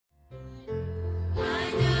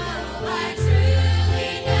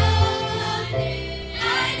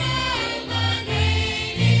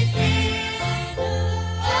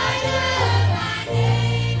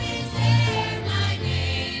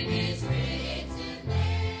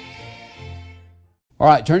All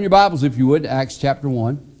right, turn your Bibles, if you would, to Acts chapter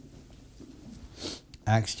 1.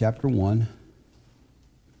 Acts chapter 1.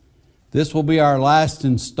 This will be our last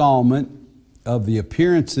installment of the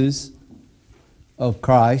appearances of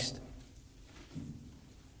Christ.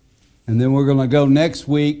 And then we're going to go next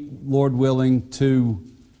week, Lord willing, to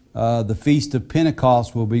the Feast of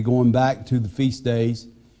Pentecost. We'll be going back to the feast days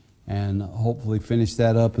and hopefully finish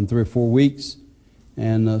that up in 3 or 4 weeks.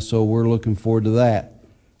 And so we're looking forward to that.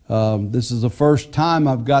 This is the first time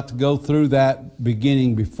I've got to go through that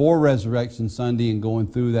beginning before Resurrection Sunday and going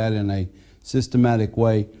through that in a systematic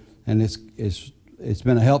way. And it's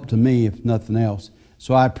been a help to me, if nothing else.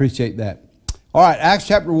 So I appreciate that. All right, Acts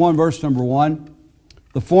chapter 1, verse number 1.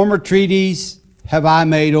 The former treatise have I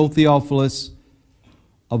made, O Theophilus,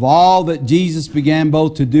 of all that Jesus began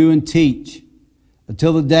both to do and teach,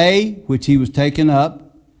 until the day which he was taken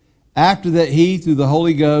up, after that he, through the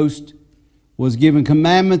Holy Ghost, was given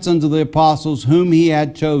commandments unto the apostles whom he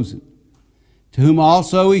had chosen, to whom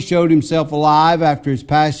also he showed himself alive after his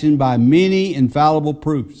passion by many infallible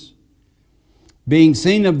proofs, being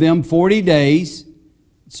seen of them 40 days,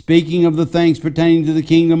 speaking of the things pertaining to the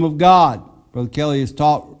kingdom of God. Brother Kelly has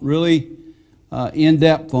taught really in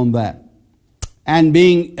depth on that. And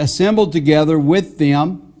being assembled together with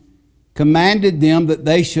them, commanded them that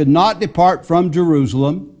they should not depart from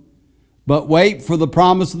Jerusalem, but wait for the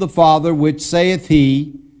promise of the Father, which saith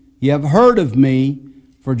he, Ye have heard of me,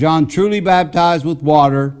 for John truly baptized with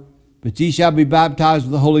water, but ye shall be baptized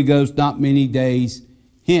with the Holy Ghost not many days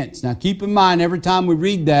hence. Now keep in mind, every time we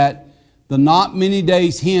read that, the not many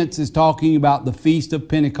days hence is talking about the Feast of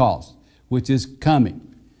Pentecost, which is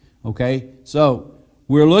coming. Okay, so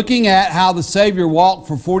we're looking at how the Savior walked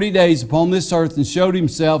for 40 days upon this earth and showed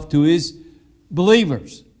himself to his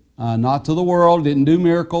believers. Not to the world, didn't do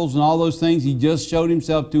miracles and all those things. He just showed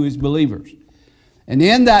himself to his believers. And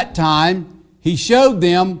in that time, he showed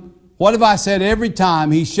them, what have I said every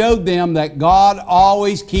time? He showed them that God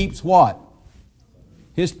always keeps what?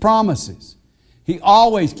 His promises. He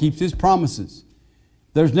always keeps his promises.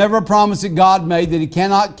 There's never a promise that God made that he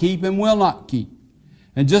cannot keep and will not keep.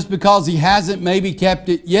 And just because he hasn't maybe kept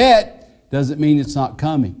it yet, doesn't mean it's not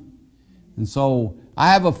coming. And so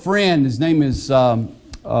I have a friend, his name is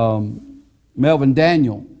Melvin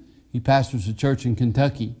Daniel. He pastors a church in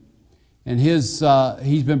Kentucky. And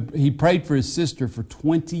he prayed for his sister for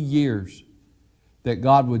 20 years that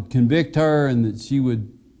God would convict her and that she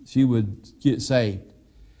would get saved.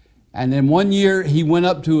 And then one year he went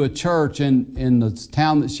up to a church in the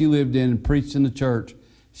town that she lived in and preached in the church.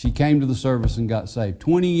 She came to the service and got saved.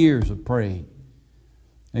 20 years of praying.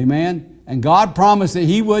 Amen? And God promised that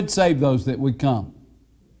he would save those that would come.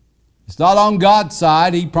 It's not on God's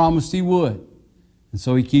side. He promised he would. And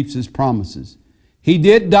so he keeps his promises. He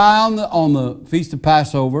did die on the Feast of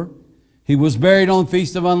Passover. He was buried on the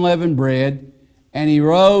Feast of Unleavened Bread. And he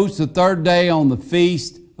rose the third day on the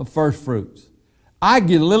Feast of First Fruits. I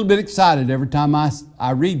get a little bit excited every time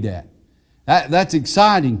I read that. That's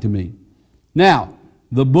exciting to me. Now,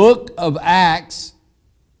 the book of Acts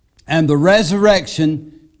and the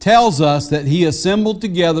resurrection tells us that he assembled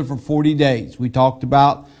together for 40 days. We talked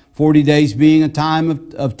about 40 days being a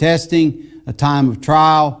time of testing, a time of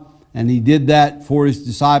trial, and he did that for his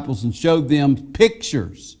disciples and showed them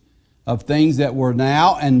pictures of things that were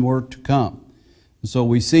now and were to come. And so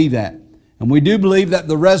we see that. And we do believe that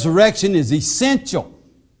the resurrection is essential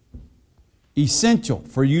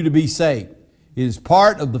for you to be saved. It is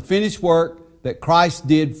part of the finished work that Christ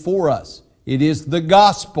did for us. It is the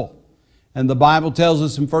gospel. And the Bible tells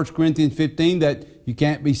us in 1 Corinthians 15 that you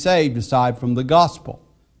can't be saved aside from the gospel.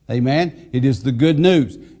 Amen? It is the good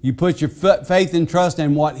news. You put your faith and trust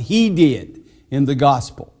in what he did in the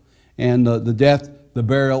gospel. And the death, the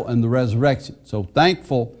burial, and the resurrection. So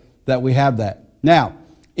thankful that we have that. Now,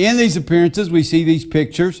 in these appearances, we see these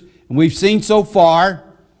pictures. And we've seen so far,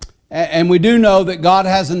 and we do know that God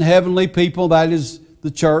has an heavenly people, that is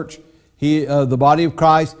the church, the body of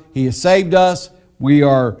Christ. He has saved us. We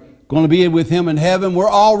are going to be with him in heaven. We're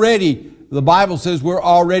already, the Bible says we're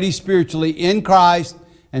already spiritually in Christ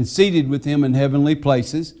and seated with him in heavenly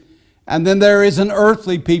places. And then there is an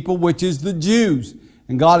earthly people, which is the Jews.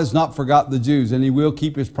 And God has not forgotten the Jews, and he will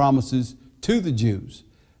keep his promises to the Jews.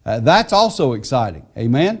 That's also exciting.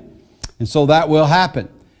 Amen? And so that will happen.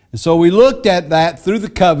 And so we looked at that through the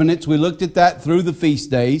covenants. We looked at that through the feast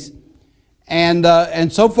days.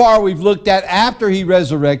 And so far we've looked at, after he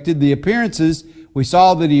resurrected, the appearances. We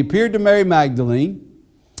saw that he appeared to Mary Magdalene.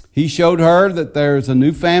 He showed her that there's a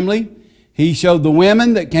new family. He showed the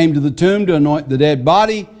women that came to the tomb to anoint the dead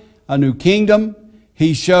body a new kingdom.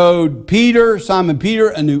 He showed Peter, Simon Peter,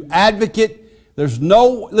 a new advocate. There's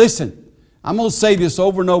no, listen, I'm going to say this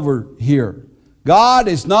over and over here. God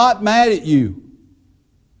is not mad at you.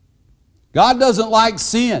 God doesn't like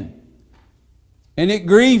sin. And it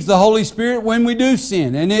grieves the Holy Spirit when we do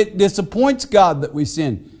sin. And it disappoints God that we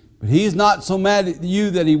sin. But He is not so mad at you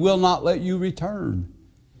that He will not let you return.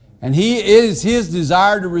 And it is His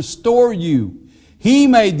desire to restore you. He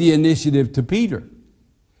made the initiative to Peter.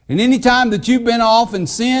 And any time that you've been off in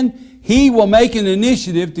sin, He will make an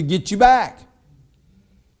initiative to get you back.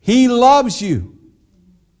 He loves you.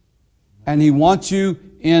 And He wants you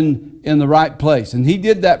in the right place. And He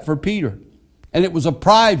did that for Peter. And it was a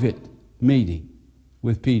private meeting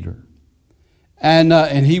with Peter.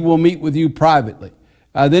 And He will meet with you privately.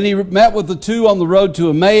 Then He met with the two on the road to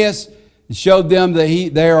Emmaus and showed them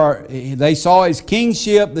that they saw His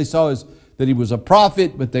kingship. They saw that He was a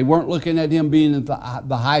prophet, but they weren't looking at Him being the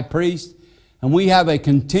high priest. And we have a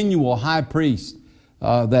continual high priest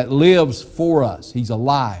that lives for us. He's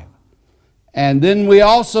alive. And then we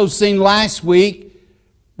also seen last week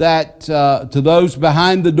that to those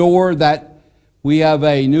behind the door that we have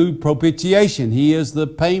a new propitiation. He is the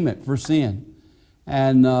payment for sin.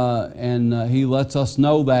 And He lets us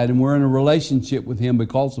know that. And we're in a relationship with Him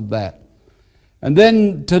because of that. And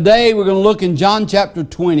then today we're going to look in John chapter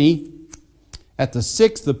 20 at the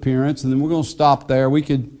 6th appearance. And then we're going to stop there. We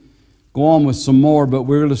could go on with some more, but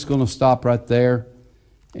we're just going to stop right there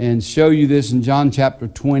and show you this in John chapter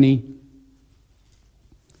 20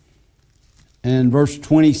 and verse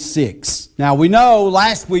 26. Now we know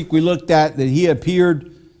last week we looked at that He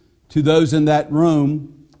appeared to those in that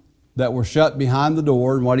room that were shut behind the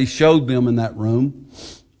door and what He showed them in that room.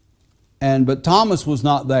 But Thomas was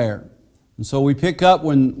not there. And so we pick up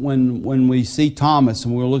when we see Thomas,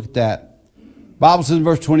 and we'll look at that. The Bible says in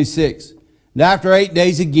verse 26, and after 8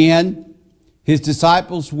 days again, His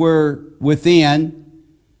disciples were within,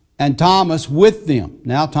 and Thomas with them.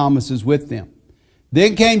 Now Thomas is with them.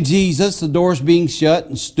 Then came Jesus, the doors being shut,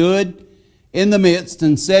 and stood in the midst,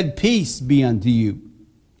 and said, Peace be unto you.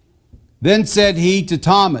 Then said He to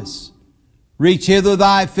Thomas, Reach hither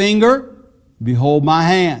thy finger, behold my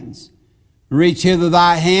hands. Reach hither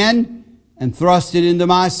thy hand, and thrust it into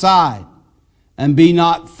my side. And be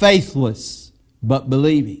not faithless, but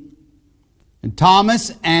believing. And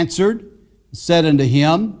Thomas answered, and said unto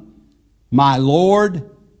Him, My Lord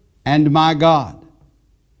and my God.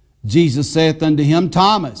 Jesus saith unto him,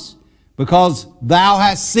 Thomas, because thou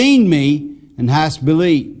hast seen me and hast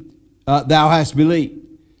believed, thou hast believed.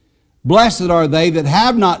 Blessed are they that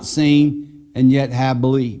have not seen and yet have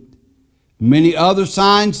believed. Many other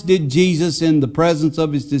signs did Jesus in the presence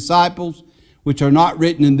of His disciples, which are not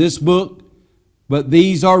written in this book, but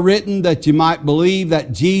these are written that you might believe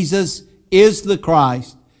that Jesus is the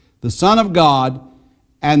Christ, the Son of God,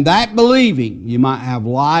 and that believing you might have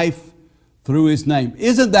life through His name.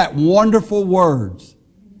 Isn't that wonderful words?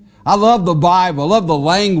 I love the Bible. I love the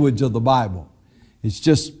language of the Bible. It's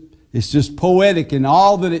just poetic in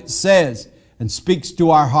all that it says and speaks to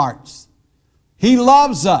our hearts. He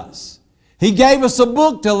loves us. He gave us a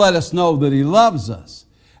book to let us know that He loves us.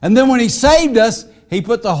 And then when He saved us, He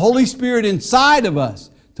put the Holy Spirit inside of us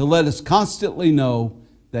to let us constantly know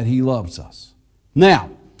that He loves us. Now,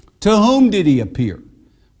 to whom did He appear?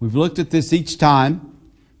 We've looked at this each time.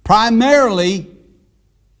 Primarily,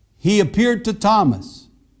 He appeared to Thomas.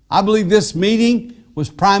 I believe this meeting was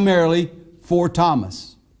primarily for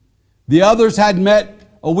Thomas. The others had met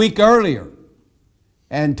a week earlier,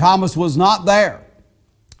 and Thomas was not there.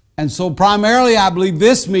 And so primarily, I believe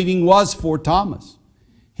this meeting was for Thomas.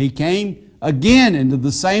 He came again into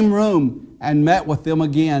the same room and met with them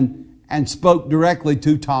again and spoke directly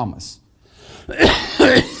to Thomas.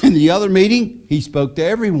 In the other meeting, He spoke to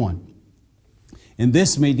everyone. In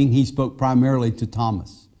this meeting, He spoke primarily to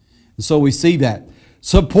Thomas. And so we see that.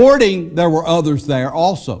 Supporting, there were others there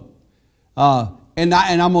also. And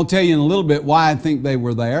I'm going to tell you in a little bit why I think they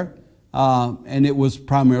were there. And it was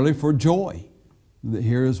primarily for joy.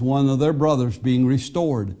 Here is one of their brothers being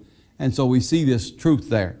restored. And so we see this truth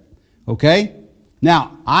there. Okay?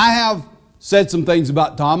 Now, I have said some things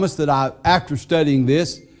about Thomas that after studying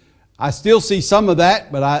this, I still see some of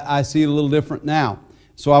that, but I see it a little different now.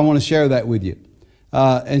 So I want to share that with you.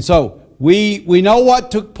 And so we know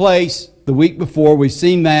what took place the week before. We've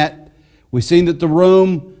seen that. We've seen that the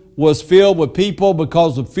room was filled with people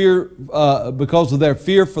because of fear, because of their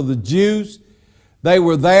fear for the Jews. They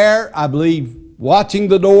were there, I believe, watching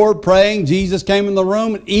the door, praying. Jesus came in the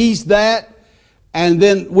room and eased that. And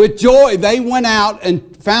then with joy, they went out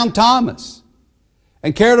and found Thomas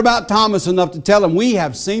and cared about Thomas enough to tell him, we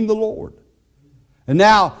have seen the Lord. And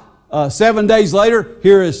now, 7 days later,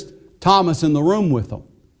 here is Thomas in the room with them.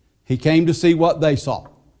 He came to see what they saw.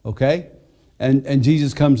 Okay? and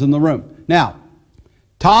Jesus comes in the room. Now,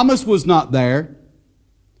 Thomas was not there.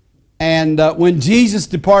 And when Jesus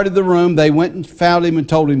departed the room, they went and found him and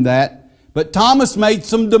told him that. But Thomas made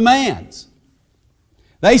some demands.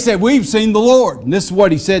 They said, we've seen the Lord. And this is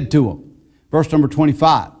what he said to them. Verse number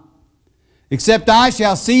 25. Except I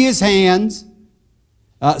shall see his hands,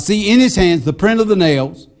 see in his hands the print of the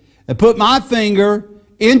nails, and put my finger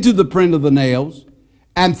into the print of the nails,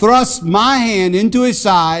 and thrust my hand into his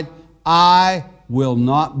side, I will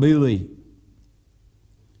not believe.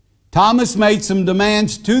 Thomas made some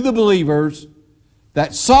demands to the believers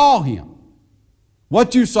that saw him.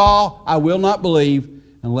 What you saw, I will not believe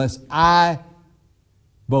unless I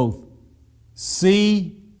both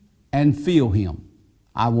see and feel him.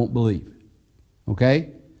 I won't believe.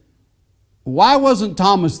 Okay? Why wasn't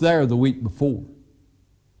Thomas there the week before?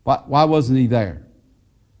 Why wasn't he there?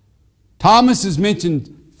 Thomas is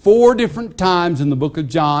mentioned 4 different times in the book of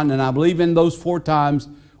John, and I believe in those 4 times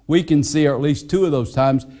we can see, or at least 2 of those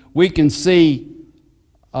times, we can see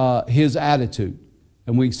his attitude,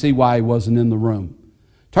 and we can see why he wasn't in the room.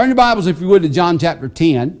 Turn your Bibles, if you would, to John chapter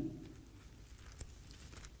 10.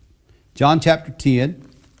 John chapter 10,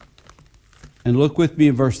 and look with me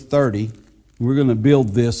in verse 30. We're going to build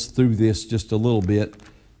this through this just a little bit.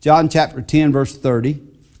 John chapter 10, verse 30.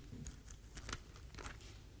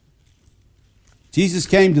 Jesus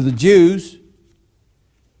came to the Jews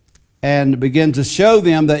and began to show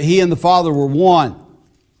them that he and the Father were one.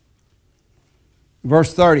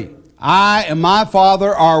 Verse 30. I and my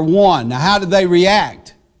Father are one. Now how did they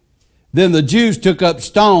react? Then the Jews took up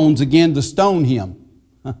stones again to stone him.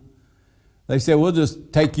 They said, we'll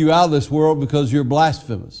just take you out of this world because you're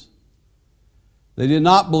blasphemous. They did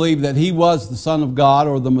not believe that he was the Son of God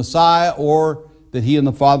or the Messiah, or that he and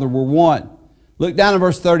the Father were one. Look down at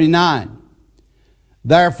verse 39.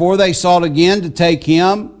 Therefore they sought again to take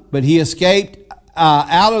him, but he escaped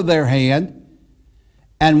out of their hand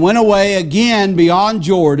and went away again beyond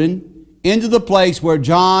Jordan into the place where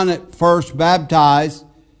John at first baptized,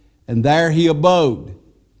 and there he abode.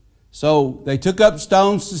 So they took up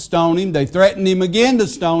stones to stone him. They threatened him again to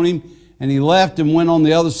stone him, and he left and went on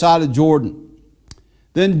the other side of Jordan.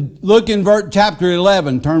 Then look in chapter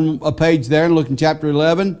 11. Turn a page there and look in chapter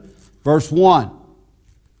 11, verse 1.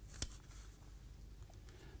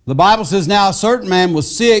 The Bible says, now a certain man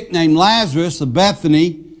was sick named Lazarus of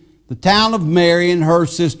Bethany, the town of Mary and her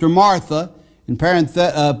sister Martha. In parentheses,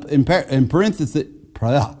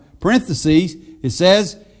 it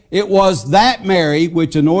says, it was that Mary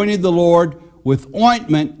which anointed the Lord with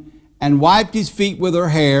ointment and wiped his feet with her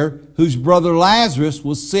hair, whose brother Lazarus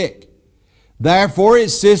was sick. Therefore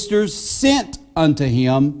his sisters sent unto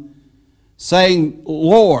him, saying,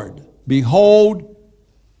 Lord, behold,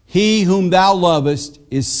 he whom thou lovest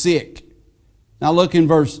is sick. Now look in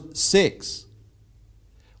verse 6.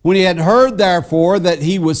 When he had heard therefore that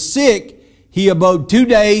he was sick, he abode 2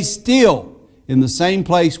 days still in the same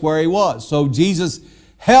place where he was. So Jesus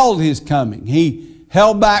held his coming. He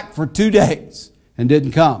held back for 2 days and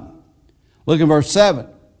didn't come. Look in verse 7.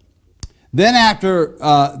 Then after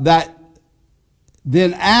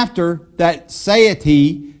that saith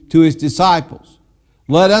he to his disciples,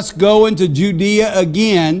 let us go into Judea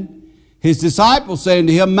again. His disciples say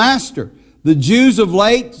unto him, Master, the Jews of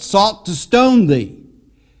late sought to stone thee,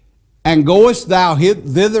 and goest thou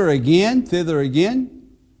thither again?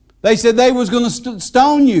 They said they was going to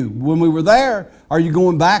stone you when we were there. Are you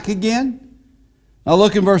going back again? Now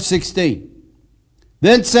look in verse 16.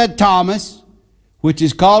 Then said Thomas, which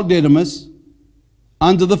is called Didymus,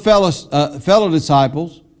 unto the fellow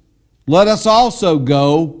disciples, let us also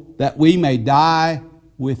go, that we may die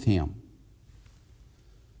with him.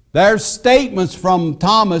 There's statements from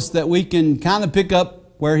Thomas that we can kind of pick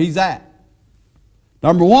up where he's at.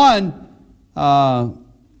 Number one,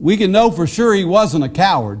 we can know for sure he wasn't a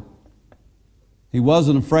coward. He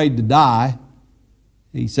wasn't afraid to die.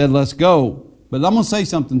 He said, let's go. But I'm going to say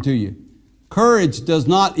something to you. Courage does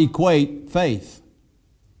not equate faith.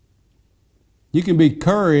 You can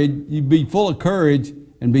be full of courage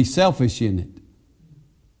and be selfish in it.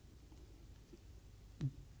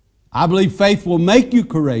 I believe faith will make you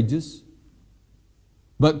courageous,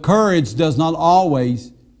 but courage does not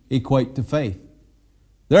always equate to faith.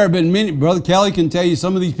 There have been many, Brother Kelly can tell you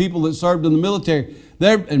some of these people that served in the military,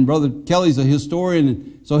 and Brother Kelly's a historian,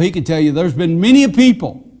 and so he can tell you there's been many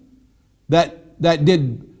people that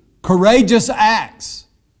did courageous acts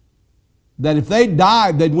that if they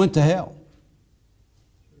died, they'd went to hell.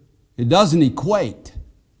 It doesn't equate.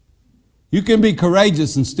 You can be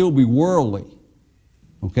courageous and still be worldly.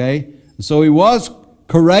 Okay? So he was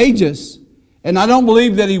courageous, and I don't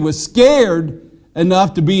believe that he was scared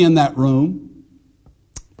enough to be in that room.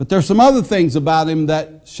 But there's some other things about him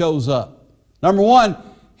that shows up. Number one,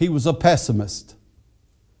 he was a pessimist.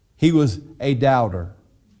 He was a doubter.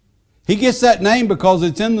 He gets that name because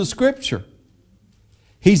it's in the Scripture.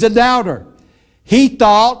 He's a doubter. He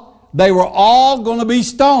thought they were all going to be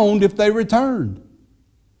stoned if they returned.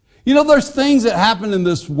 You know, there's things that happen in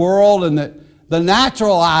this world and that the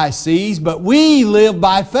natural eye sees, but we live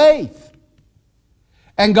by faith.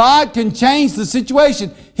 And God can change the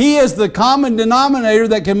situation. He is the common denominator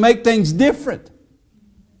that can make things different.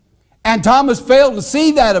 And Thomas failed to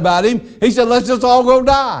see that about him. He said, let's just all go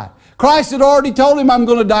die. Christ had already told him, I'm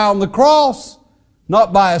going to die on the cross,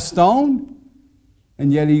 not by a stone.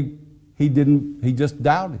 And yet he didn't. He just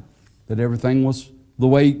doubted that everything was the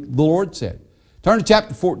way the Lord said. Turn to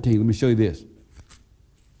chapter 14. Let me show you this.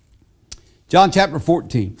 John chapter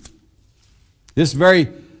 14. This is very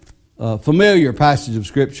familiar passage of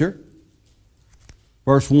Scripture.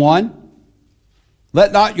 Verse 1.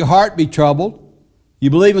 Let not your heart be troubled. You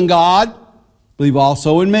believe in God, believe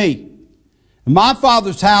also in me. In my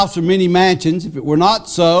Father's house are many mansions. If it were not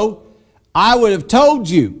so, I would have told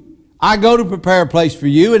you. I go to prepare a place for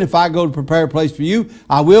you, and if I go to prepare a place for you,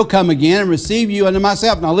 I will come again and receive you unto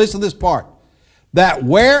myself. Now listen to this part. That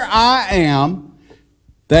where I am,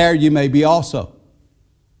 there you may be also.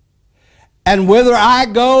 And whither I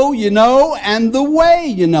go, you know, and the way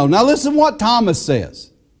you know. Now listen what Thomas says.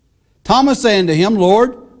 Thomas saying to him,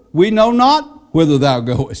 Lord, we know not whither thou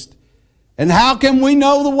goest. And how can we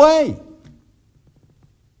know the way?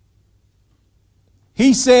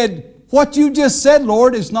 He said, what you just said,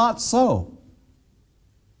 Lord, is not so.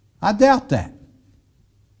 I doubt that.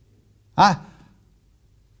 I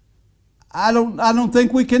don't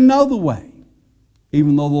think we can know the way,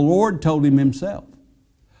 even though the Lord told him himself.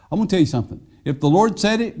 I'm going to tell you something. If the Lord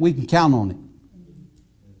said it, we can count on it.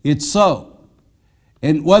 It's so.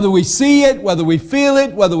 And whether we see it, whether we feel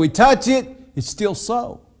it, whether we touch it, it's still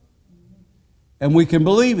so. And we can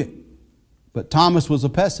believe it. But Thomas was a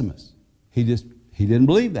pessimist. He didn't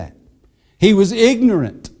believe that. He was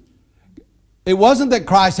ignorant. It wasn't that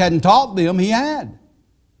Christ hadn't taught them, He had.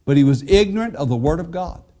 But he was ignorant of the Word of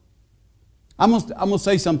God. I'm going to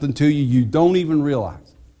say something to you you don't even realize.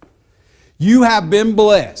 You have been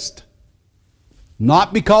blessed,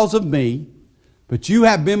 not because of me, but you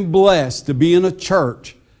have been blessed to be in a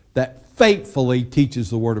church that faithfully teaches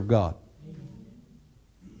the Word of God.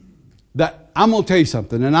 I'm going to tell you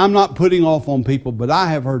something, and I'm not putting off on people, but I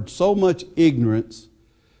have heard so much ignorance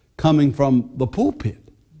coming from the pulpit.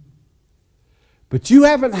 But you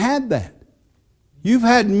haven't had that. You've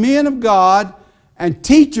had men of God and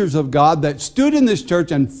teachers of God that stood in this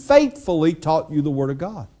church and faithfully taught you the Word of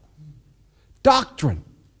God. Doctrine.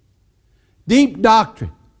 Deep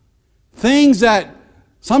doctrine. Things that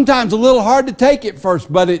sometimes a little hard to take at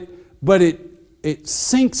first, but it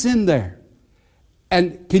sinks in there.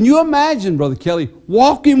 And can you imagine, Brother Kelly,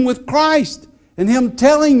 walking with Christ and Him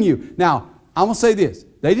telling you? Now, I'm going to say this.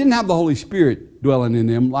 They didn't have the Holy Spirit dwelling in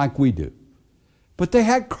them like we do. But they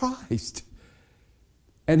had Christ.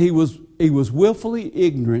 And he was willfully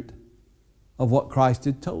ignorant of what Christ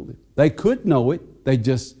had told him. They could know it. They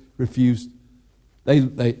just refused.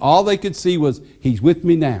 All they could see was, He's with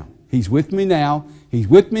me now. He's with me now. He's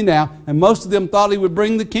with me now. And most of them thought He would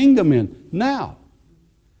bring the kingdom in now.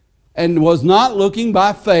 And was not looking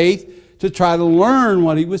by faith to try to learn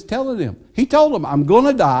what He was telling them. He told them, I'm going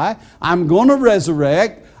to die. I'm going to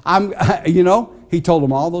resurrect. He told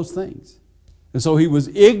them all those things. And so he was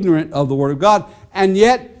ignorant of the Word of God. And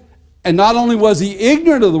not only was he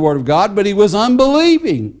ignorant of the Word of God, but he was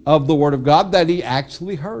unbelieving of the Word of God that he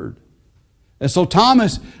actually heard. And so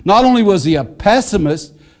Thomas, not only was he a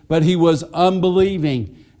pessimist, but he was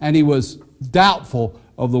unbelieving and he was doubtful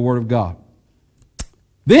of the Word of God.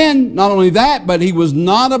 Then, not only that, but he was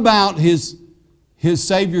not about his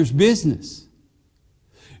Savior's business.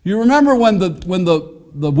 You remember when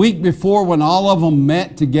the week before when all of them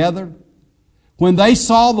met together? When they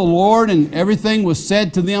saw the Lord and everything was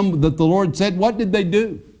said to them that the Lord said, what did they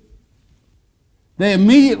do? They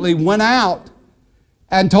immediately went out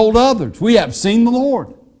and told others, we have seen the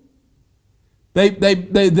Lord. They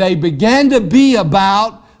began to be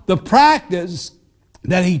about the practice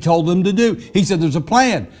that He told them to do. He said, there's a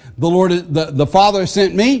plan. The Father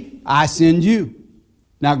sent me, I send you.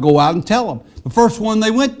 Now go out and tell them. The first one they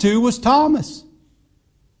went to was Thomas.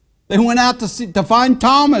 They went out to find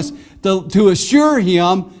Thomas to assure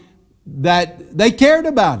him that they cared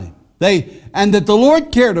about him. And that the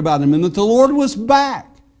Lord cared about him and that the Lord was back.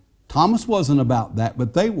 Thomas wasn't about that,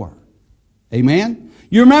 but they were. Amen?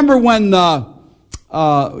 You remember when the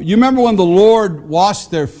Lord washed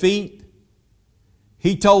their feet?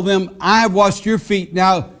 He told them, I have washed your feet.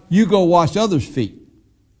 Now you go wash others' feet.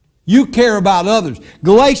 You care about others.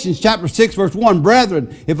 Galatians chapter 6 verse 1,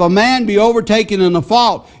 Brethren, if a man be overtaken in a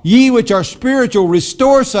fault, ye which are spiritual,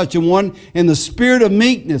 restore such a one in the spirit of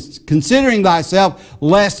meekness, considering thyself,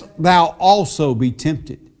 lest thou also be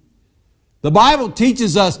tempted. The Bible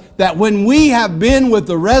teaches us that when we have been with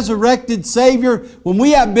the resurrected Savior, when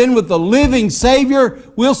we have been with the living Savior,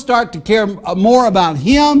 we'll start to care more about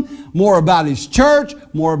Him, more about His church,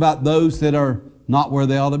 more about those that are not where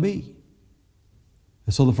they ought to be.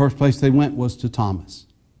 And so the first place they went was to Thomas.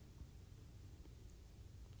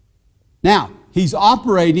 Now, he's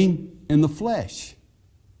operating in the flesh.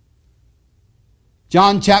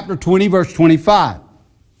 John chapter 20, verse 25.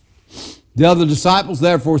 The other disciples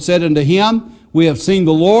therefore said unto him, We have seen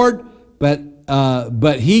the Lord,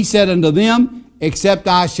 but he said unto them, Except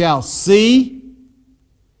I shall see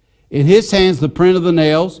in his hands the print of the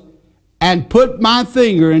nails, and put my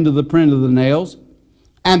finger into the print of the nails,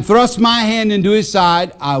 and thrust my hand into his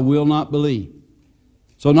side, I will not believe.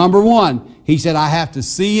 So number one, he said, I have to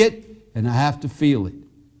see it and I have to feel it.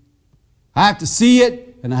 I have to see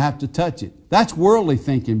it and I have to touch it. That's worldly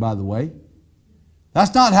thinking, by the way.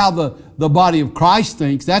 That's not how the body of Christ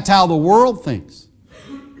thinks. That's how the world thinks.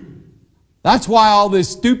 That's why all this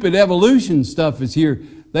stupid evolution stuff is here.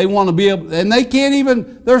 They want to be able, and they can't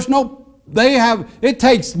even, it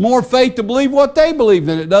takes more faith to believe what they believe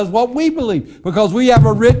than it does what we believe, because we have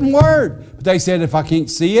a written word. But they said, if I can't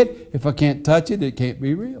see it, if I can't touch it, it can't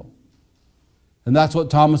be real. And that's what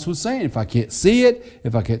Thomas was saying. If I can't see it,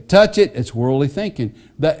 if I can't touch it, it's worldly thinking.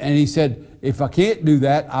 And he said, if I can't do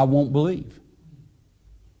that, I won't believe.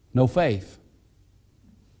 No faith.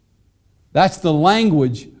 That's the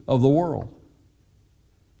language of the world.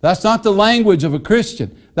 That's not the language of a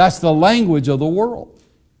Christian. That's the language of the world.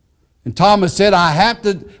 And Thomas said, I have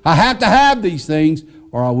to have these things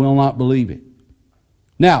or I will not believe it.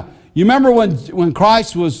 Now, you remember when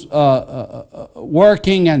Christ was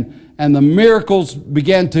working and the miracles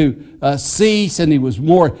began to cease and He was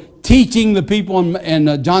more teaching the people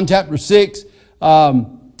in John chapter 6,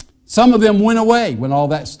 some of them went away when all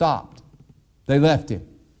that stopped. They left Him.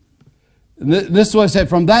 This is what it said,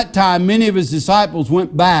 from that time many of His disciples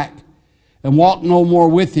went back and walked no more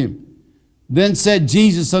with Him. Then said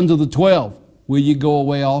Jesus unto the 12, Will you go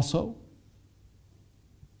away also?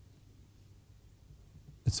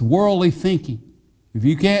 It's worldly thinking.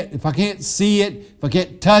 If I can't see it, if I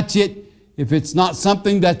can't touch it, if it's not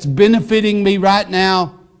something that's benefiting me right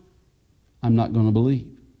now, I'm not going to believe.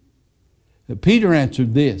 But Peter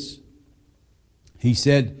answered this. He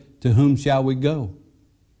said, To whom shall we go?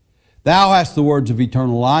 Thou hast the words of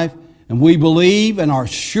eternal life, and we believe and are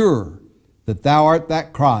sure that Thou art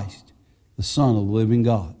that Christ, the Son of the living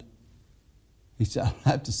God. He said, I don't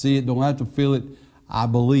have to see it, don't have to feel it. I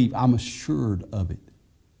believe. I'm assured of it.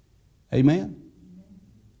 Amen?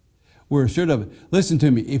 We're assured of it. Listen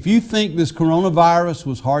to me. If you think this coronavirus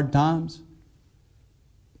was hard times,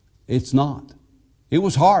 it's not. It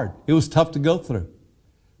was hard. It was tough to go through.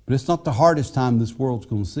 But it's not the hardest time this world's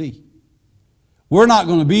going to see. We're not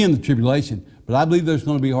going to be in the tribulation, but I believe there's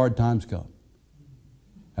going to be hard times come.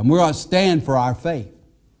 And we're going to stand for our faith.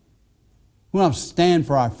 We're going to stand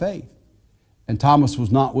for our faith. And Thomas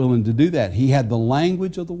was not willing to do that. He had the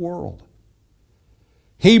language of the world.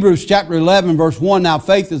 Hebrews chapter 11 verse 1, Now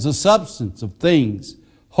faith is the substance of things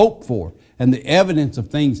hoped for and the evidence of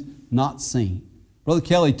things not seen. Brother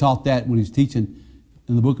Kelly taught that when he was teaching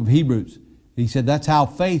in the book of Hebrews. He said that's how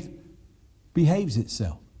faith behaves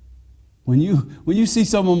itself. When you see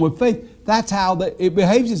someone with faith, that's how it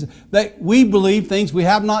behaves itself. That we believe things we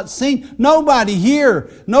have not seen. Nobody here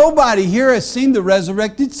has seen the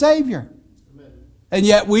resurrected Savior. Amen. And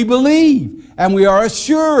yet we believe and we are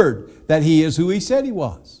assured that He is who He said He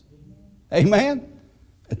was. Amen?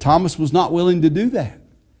 Thomas was not willing to do that.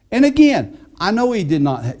 And again, I know he did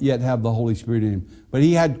not yet have the Holy Spirit in him, but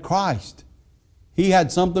he had Christ. He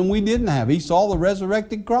had something we didn't have. He saw the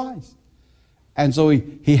resurrected Christ. And so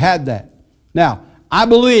he had that. Now, I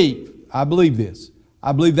believe this.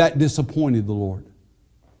 I believe that disappointed the Lord.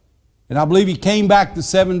 And I believe He came back the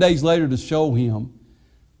 7 days later to show him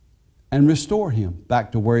and restore him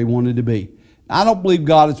back to where he wanted to be. I don't believe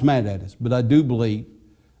God is mad at us, but I do believe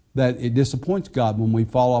that it disappoints God when we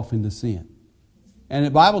fall off into sin. And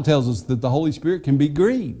the Bible tells us that the Holy Spirit can be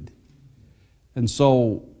grieved. And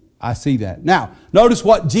so I see that. Now, notice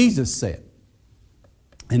what Jesus said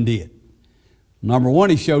and did. Number one,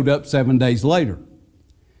 He showed up 7 days later.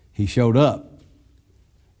 He showed up.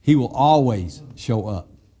 He will always show up.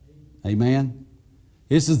 Amen?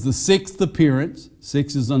 This is the 6th appearance.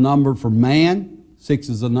 6 is a number for man. 6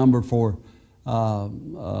 is a number for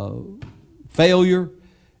failure.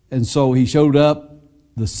 And so he showed up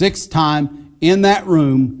the 6th time in that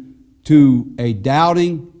room to a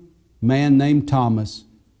doubting man named Thomas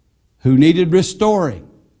who needed restoring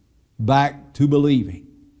back to believing.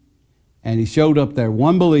 And he showed up there,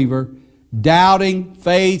 one believer, doubting,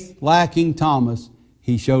 faith, lacking Thomas.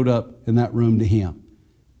 He showed up in that room to him.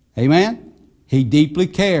 Amen? He deeply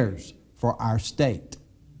cares for our state.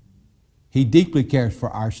 He deeply cares for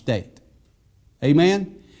our state.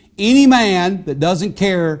 Amen? Any man that doesn't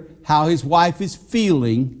care how his wife is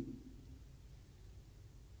feeling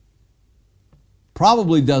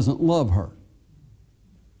probably doesn't love her.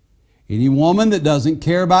 Any woman that doesn't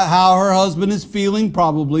care about how her husband is feeling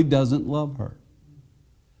probably doesn't love her.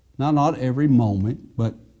 Now, not every moment,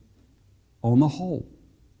 but on the whole.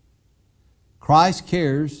 Christ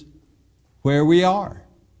cares where we are.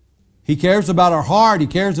 He cares about our heart. He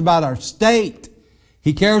cares about our state.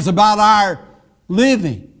 He cares about our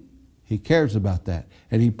living. He cares about that.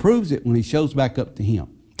 And He proves it when He shows back up to Him.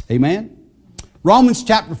 Amen? Romans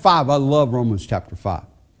chapter 5. I love Romans chapter 5.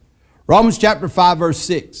 Romans chapter 5 verse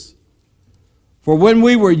 6. For when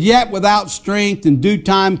we were yet without strength, in due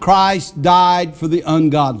time Christ died for the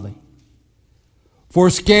ungodly. For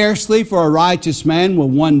scarcely for a righteous man will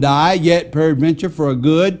one die, yet peradventure for a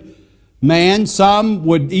good man some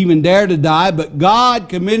would even dare to die. But God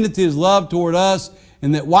commendeth His love toward us,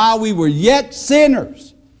 in that while we were yet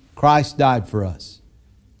sinners, Christ died for us.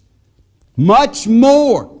 Much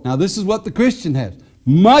more, now this is what the Christian has,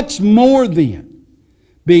 much more then,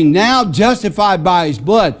 being now justified by His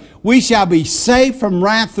blood, we shall be saved from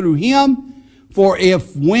wrath through Him. For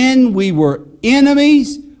if when we were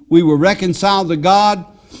enemies, we were reconciled to God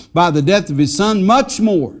by the death of His Son, much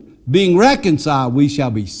more, being reconciled, we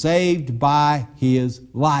shall be saved by His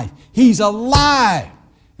life. He's alive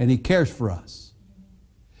and He cares for us.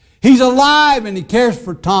 He's alive and He cares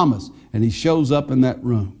for Thomas, and He shows up in that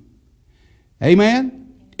room.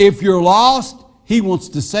 Amen? If you're lost, He wants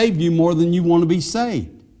to save you more than you want to be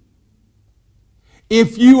saved.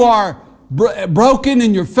 If you are broken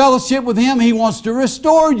in your fellowship with Him, He wants to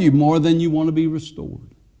restore you more than you want to be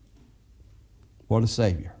restored. What a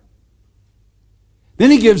Savior.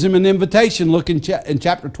 Then He gives him an invitation. Look in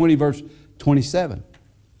chapter 20, verse 27.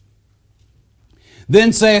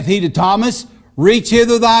 Then saith He to Thomas, reach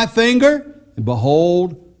hither thy finger, and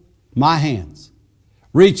behold my hands.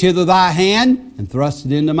 Reach hither thy hand, and thrust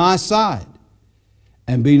it into my side.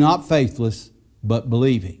 And be not faithless, but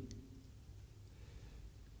believing.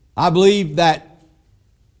 I believe that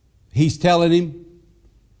He's telling him,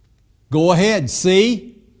 go ahead,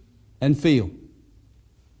 see and feel.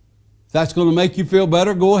 If that's going to make you feel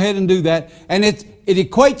better, go ahead and do that. And it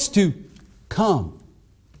equates to come.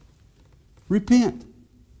 Repent.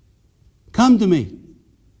 Come to me.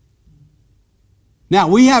 Now,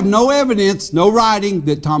 we have no evidence, no writing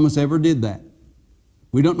that Thomas ever did that.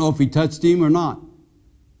 We don't know if he touched him or not.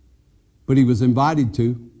 But he was invited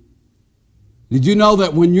to. Did you know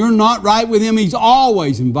that when you're not right with Him, He's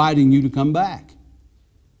always inviting you to come back?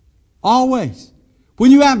 Always. When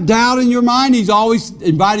you have doubt in your mind, He's always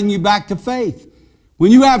inviting you back to faith. When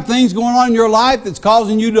you have things going on in your life that's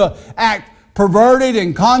causing you to act perverted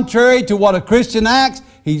and contrary to what a Christian acts,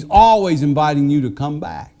 He's always inviting you to come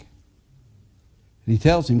back. And He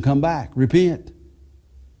tells him, come back, repent.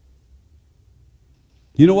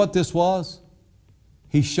 You know what this was?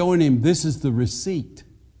 He's showing him this is the receipt.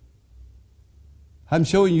 I'm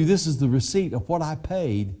showing you this is the receipt of what I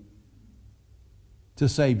paid to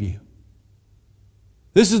save you.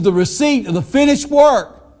 This is the receipt of the finished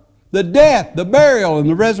work, the death, the burial, and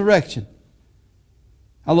the resurrection.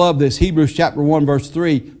 I love this. Hebrews chapter 1 verse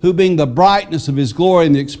 3. Who being the brightness of His glory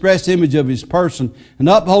and the express image of His person, and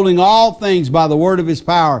upholding all things by the word of His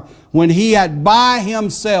power, when He had by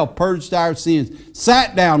Himself purged our sins,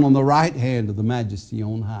 sat down on the right hand of the Majesty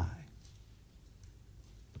on high.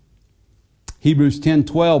 Hebrews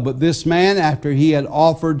 10:12, but this man, after he had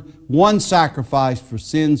offered one sacrifice for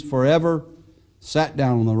sins forever, sat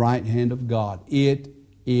down on the right hand of God. It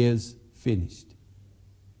is finished.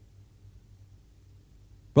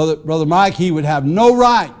 Brother Mike, he would have no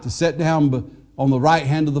right to sit down on the right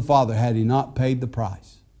hand of the Father had he not paid the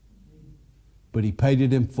price. But He paid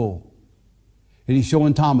it in full. And He's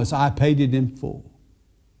showing Thomas, I paid it in full.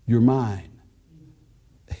 You're mine.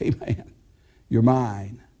 Amen. You're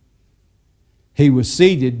mine. He was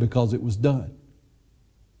seated because it was done.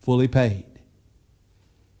 Fully paid.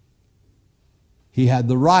 He had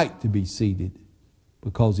the right to be seated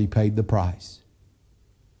because He paid the price.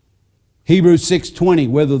 Hebrews 6:20,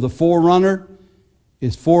 whether the forerunner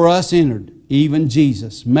is for us entered, even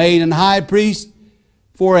Jesus, made an high priest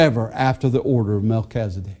forever after the order of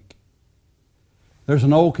Melchizedek. There's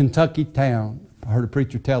an old Kentucky town. I heard a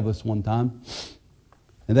preacher tell this one time.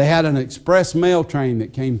 And they had an express mail train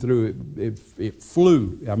that came through. It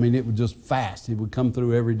flew. I mean, it was just fast. It would come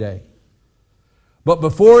through every day. But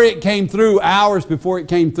before it came through, hours before it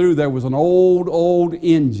came through, there was an old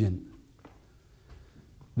engine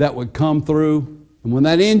that would come through. And when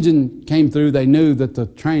that engine came through, they knew that the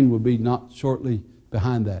train would be not shortly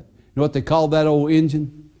behind that. You know what they called that old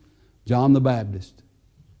engine? John the Baptist.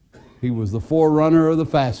 He was the forerunner of the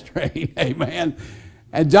fast train. Amen.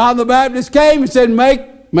 And John the Baptist came and said,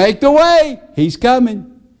 make the way. He's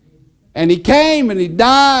coming. And he came and he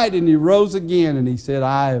died and he rose again. And he said,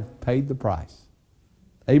 I have paid the price.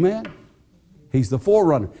 Amen. He's the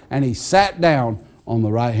forerunner. And he sat down on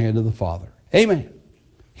the right hand of the Father. Amen.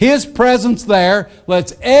 His presence there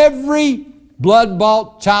lets every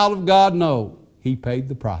blood-bought child of God know He paid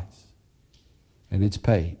the price. And it's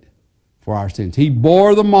paid for our sins. He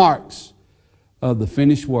bore the marks of the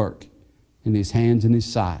finished work in His hands and His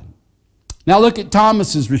side. Now look at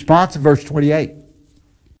Thomas's response in verse 28.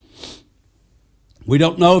 We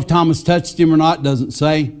don't know if Thomas touched Him or not, it doesn't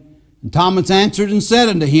say. And Thomas answered and said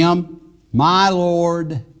unto Him, My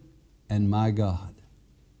Lord and my God.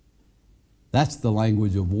 That's the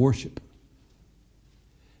language of worship.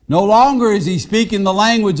 No longer is he speaking the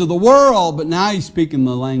language of the world, but now he's speaking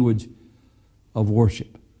the language of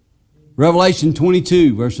worship. Revelation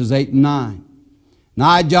 22, verses 8 and 9. And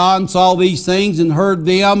I, John, saw these things and heard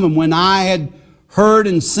them, and when I had heard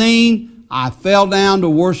and seen, I fell down to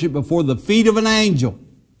worship before the feet of an angel,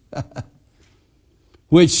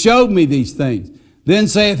 which showed me these things. Then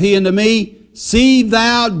saith he unto me, See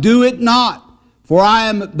thou do it not, for I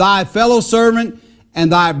am thy fellow servant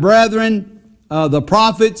and thy brethren, the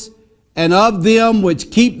prophets, and of them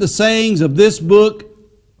which keep the sayings of this book,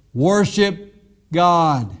 worship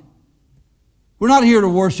God. We're not here to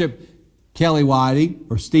worship Kelly Whiting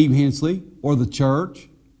or Steve Hensley or the church.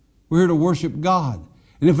 We're here to worship God.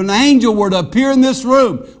 And if an angel were to appear in this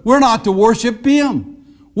room, we're not to worship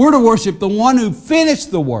him. We're to worship the one who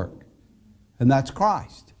finished the work, and that's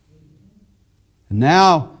Christ. And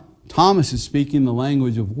now Thomas is speaking the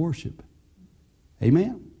language of worship.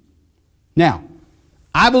 Amen. Now,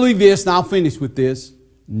 I believe this, and I'll finish with this.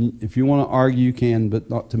 If you want to argue, you can, but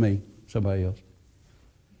not to me, somebody else.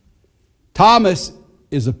 Thomas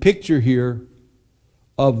is a picture here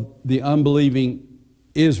of the unbelieving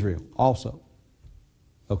Israel also.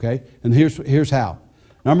 Okay? And here's how.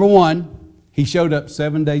 Number one, he showed up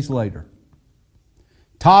 7 days later.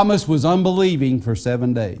 Thomas was unbelieving for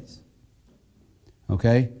 7 days.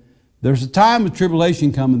 Okay? There's a time of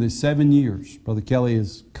tribulation coming that's 7 years. Brother Kelly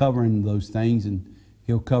is covering those things, and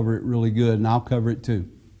he'll cover it really good, and I'll cover it too.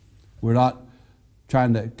 We're not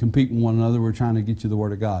trying to compete with one another. We're trying to get you the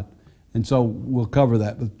Word of God. And so we'll cover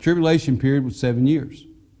that. But the tribulation period was 7 years.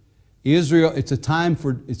 Israel, it's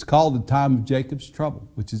called the time of Jacob's trouble,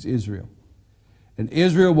 which is Israel. And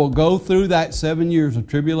Israel will go through that 7 years of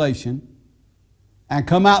tribulation and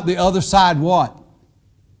come out the other side what?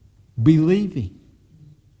 Believing.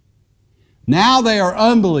 Now they are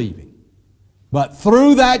unbelieving. But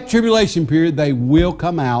through that tribulation period, they will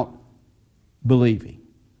come out believing.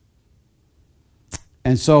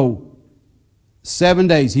 And so, 7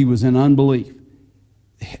 days he was in unbelief.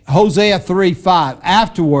 Hosea 3:5.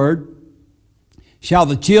 Afterward shall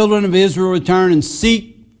the children of Israel return and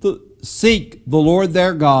seek the Lord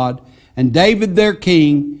their God and David their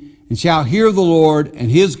king, and shall hear the Lord and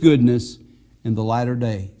His goodness in the latter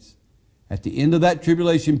days. At the end of that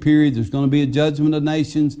tribulation period, there's going to be a judgment of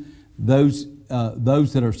nations. Those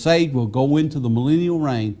that are saved will go into the millennial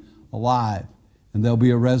reign alive, and there'll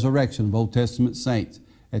be a resurrection of Old Testament saints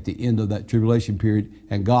at the end of that tribulation period,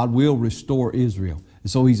 and God will restore Israel. And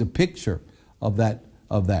so He's a picture of that.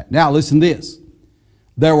 Now listen to this.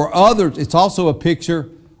 There were others. It's also a picture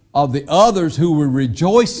of the others who were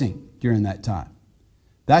rejoicing during that time.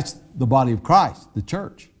 That's the body of Christ, the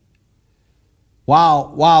church.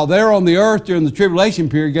 While they're on the earth during the tribulation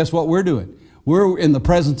period, guess what we're doing? We're in the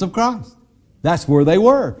presence of Christ. That's where they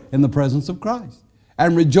were, in the presence of Christ.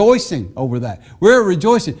 And rejoicing over that. We're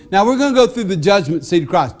rejoicing. Now we're going to go through the judgment seat of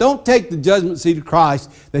Christ. Don't take the judgment seat of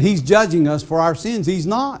Christ that He's judging us for our sins. He's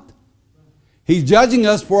not. He's judging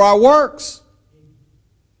us for our works.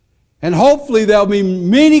 And hopefully there'll be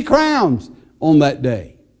many crowns on that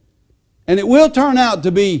day. And it will turn out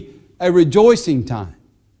to be a rejoicing time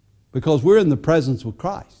because we're in the presence with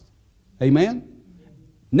Christ. Amen?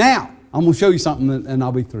 Now, I'm going to show you something and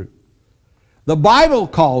I'll be through. The Bible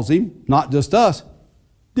calls him, not just us,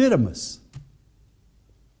 Didymus.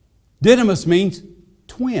 Didymus means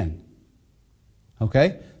twin.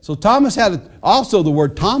 Okay? So Thomas had also the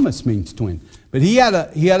word Thomas means twin. But he had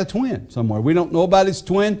a twin somewhere. We don't know about his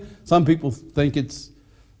twin. Some people think it's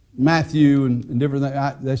Matthew and different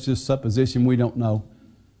things. That's just supposition. We don't know.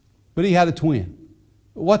 But he had a twin.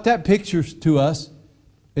 What that pictures to us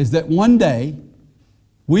is that one day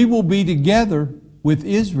we will be together with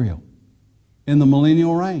Israel in the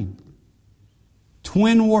millennial reign.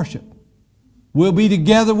 Twin worship. We'll be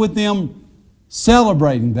together with them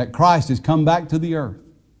celebrating that Christ has come back to the earth.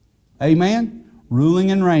 Amen? Ruling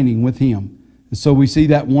and reigning with Him. And so we see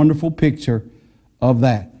that wonderful picture of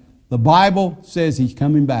that. The Bible says He's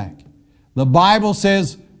coming back. The Bible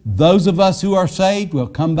says those of us who are saved will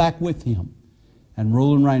come back with Him and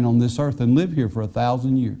rule and reign on this earth and live here for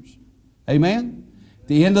 1,000 years. Amen? At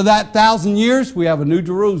the end of that 1,000 years, we have a new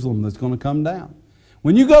Jerusalem that's going to come down.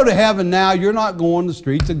 When you go to heaven now, you're not going to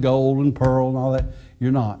streets of gold and pearl and all that.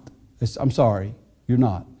 You're not. I'm sorry, you're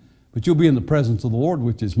not. But you'll be in the presence of the Lord,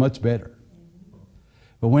 which is much better.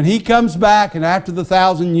 But when He comes back and after the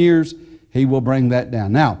 1,000 years, He will bring that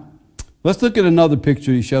down. Now, let's look at another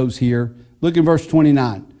picture He shows here. Look in verse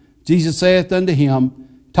 29. Jesus saith unto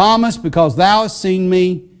him, Thomas, because thou hast seen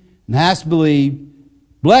me and hast believed,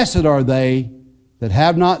 blessed are they that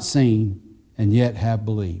have not seen and yet have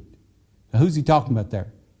believed. Now, who's He talking about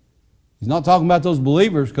there? He's not talking about those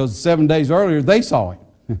believers because 7 days earlier they saw Him.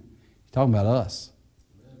 He's talking about us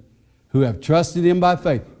who have trusted Him by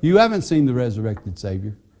faith. You haven't seen the resurrected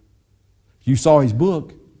Savior. You saw His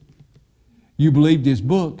book. You believed His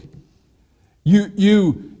book.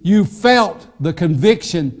 You felt the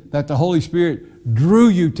conviction that the Holy Spirit drew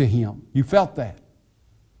you to Him. You felt that.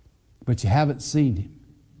 But you haven't seen Him,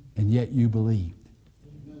 and yet you believed.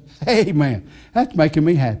 Amen. That's making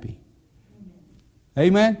me happy.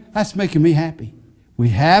 Amen. That's making me happy. We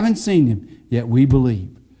haven't seen Him, yet we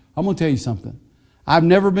believe. I'm going to tell you something. I've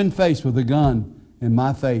never been faced with a gun in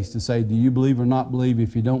my face to say, do you believe or not believe?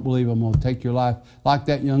 If you don't believe, I'm going to take your life, like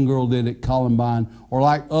that young girl did at Columbine, or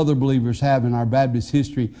like other believers have in our Baptist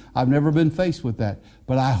history. I've never been faced with that.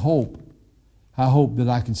 But I hope that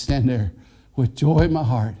I can stand there with joy in my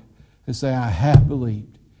heart and say, I have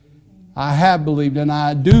believed. I have believed, and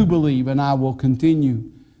I do believe, and I will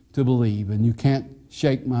continue to believe. And you can't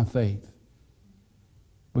shake my faith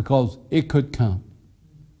because it could come.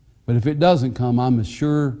 But if it doesn't come, I'm as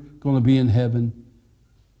sure going to be in heaven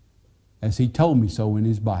as He told me so in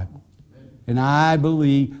His Bible. And I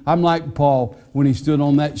believe, I'm like Paul when he stood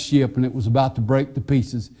on that ship and it was about to break to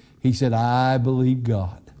pieces. He said, I believe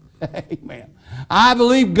God. Amen. I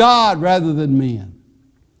believe God rather than men.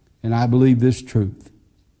 And I believe this truth.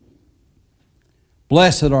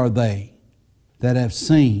 Blessed are they that have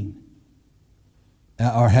seen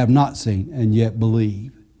or have not seen and yet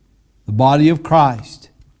believe. The body of Christ.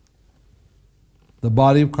 The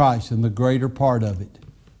body of Christ and the greater part of it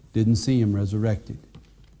didn't see Him resurrected,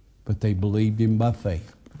 but they believed Him by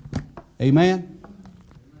faith. Amen?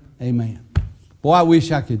 Amen. Boy, I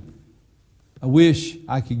wish I could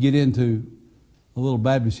get into a little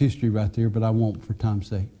Baptist history right there, but I won't for time's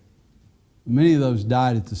sake. Many of those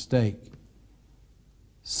died at the stake,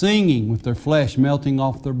 singing with their flesh melting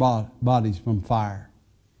off their bodies from fire,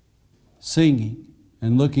 singing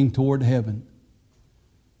and looking toward heaven.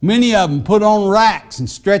 Many of them put on racks and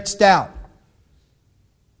stretched out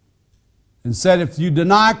and said, if you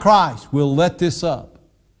deny Christ, we'll let this up.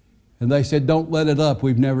 And they said, don't let it up.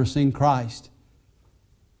 We've never seen Christ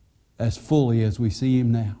as fully as we see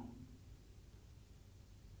Him now.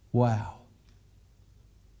 Wow.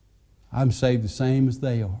 I'm saved the same as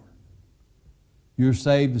they are. You're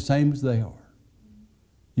saved the same as they are.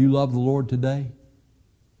 You love the Lord today?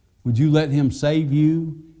 Would you let Him save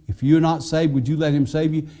you? If you're not saved, would you let Him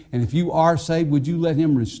save you? And if you are saved, would you let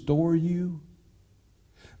Him restore you?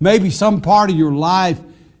 Maybe some part of your life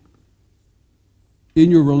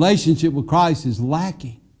in your relationship with Christ is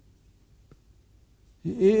lacking.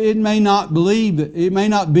 It may not be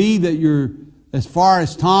that you're as far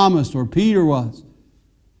as Thomas or Peter was,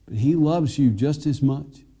 but He loves you just as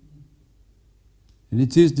much. And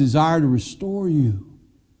it's His desire to restore you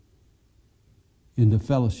into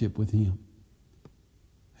fellowship with Him.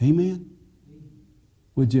 Amen?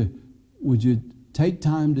 Would you take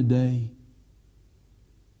time today?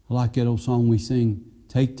 I like that old song we sing,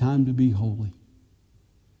 take time to be holy.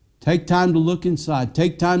 Take time to look inside.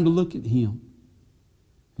 Take time to look at Him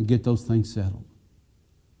and get those things settled.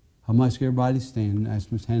 I'm going to ask everybody to stand and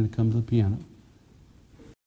ask Miss Hannah to come to the piano.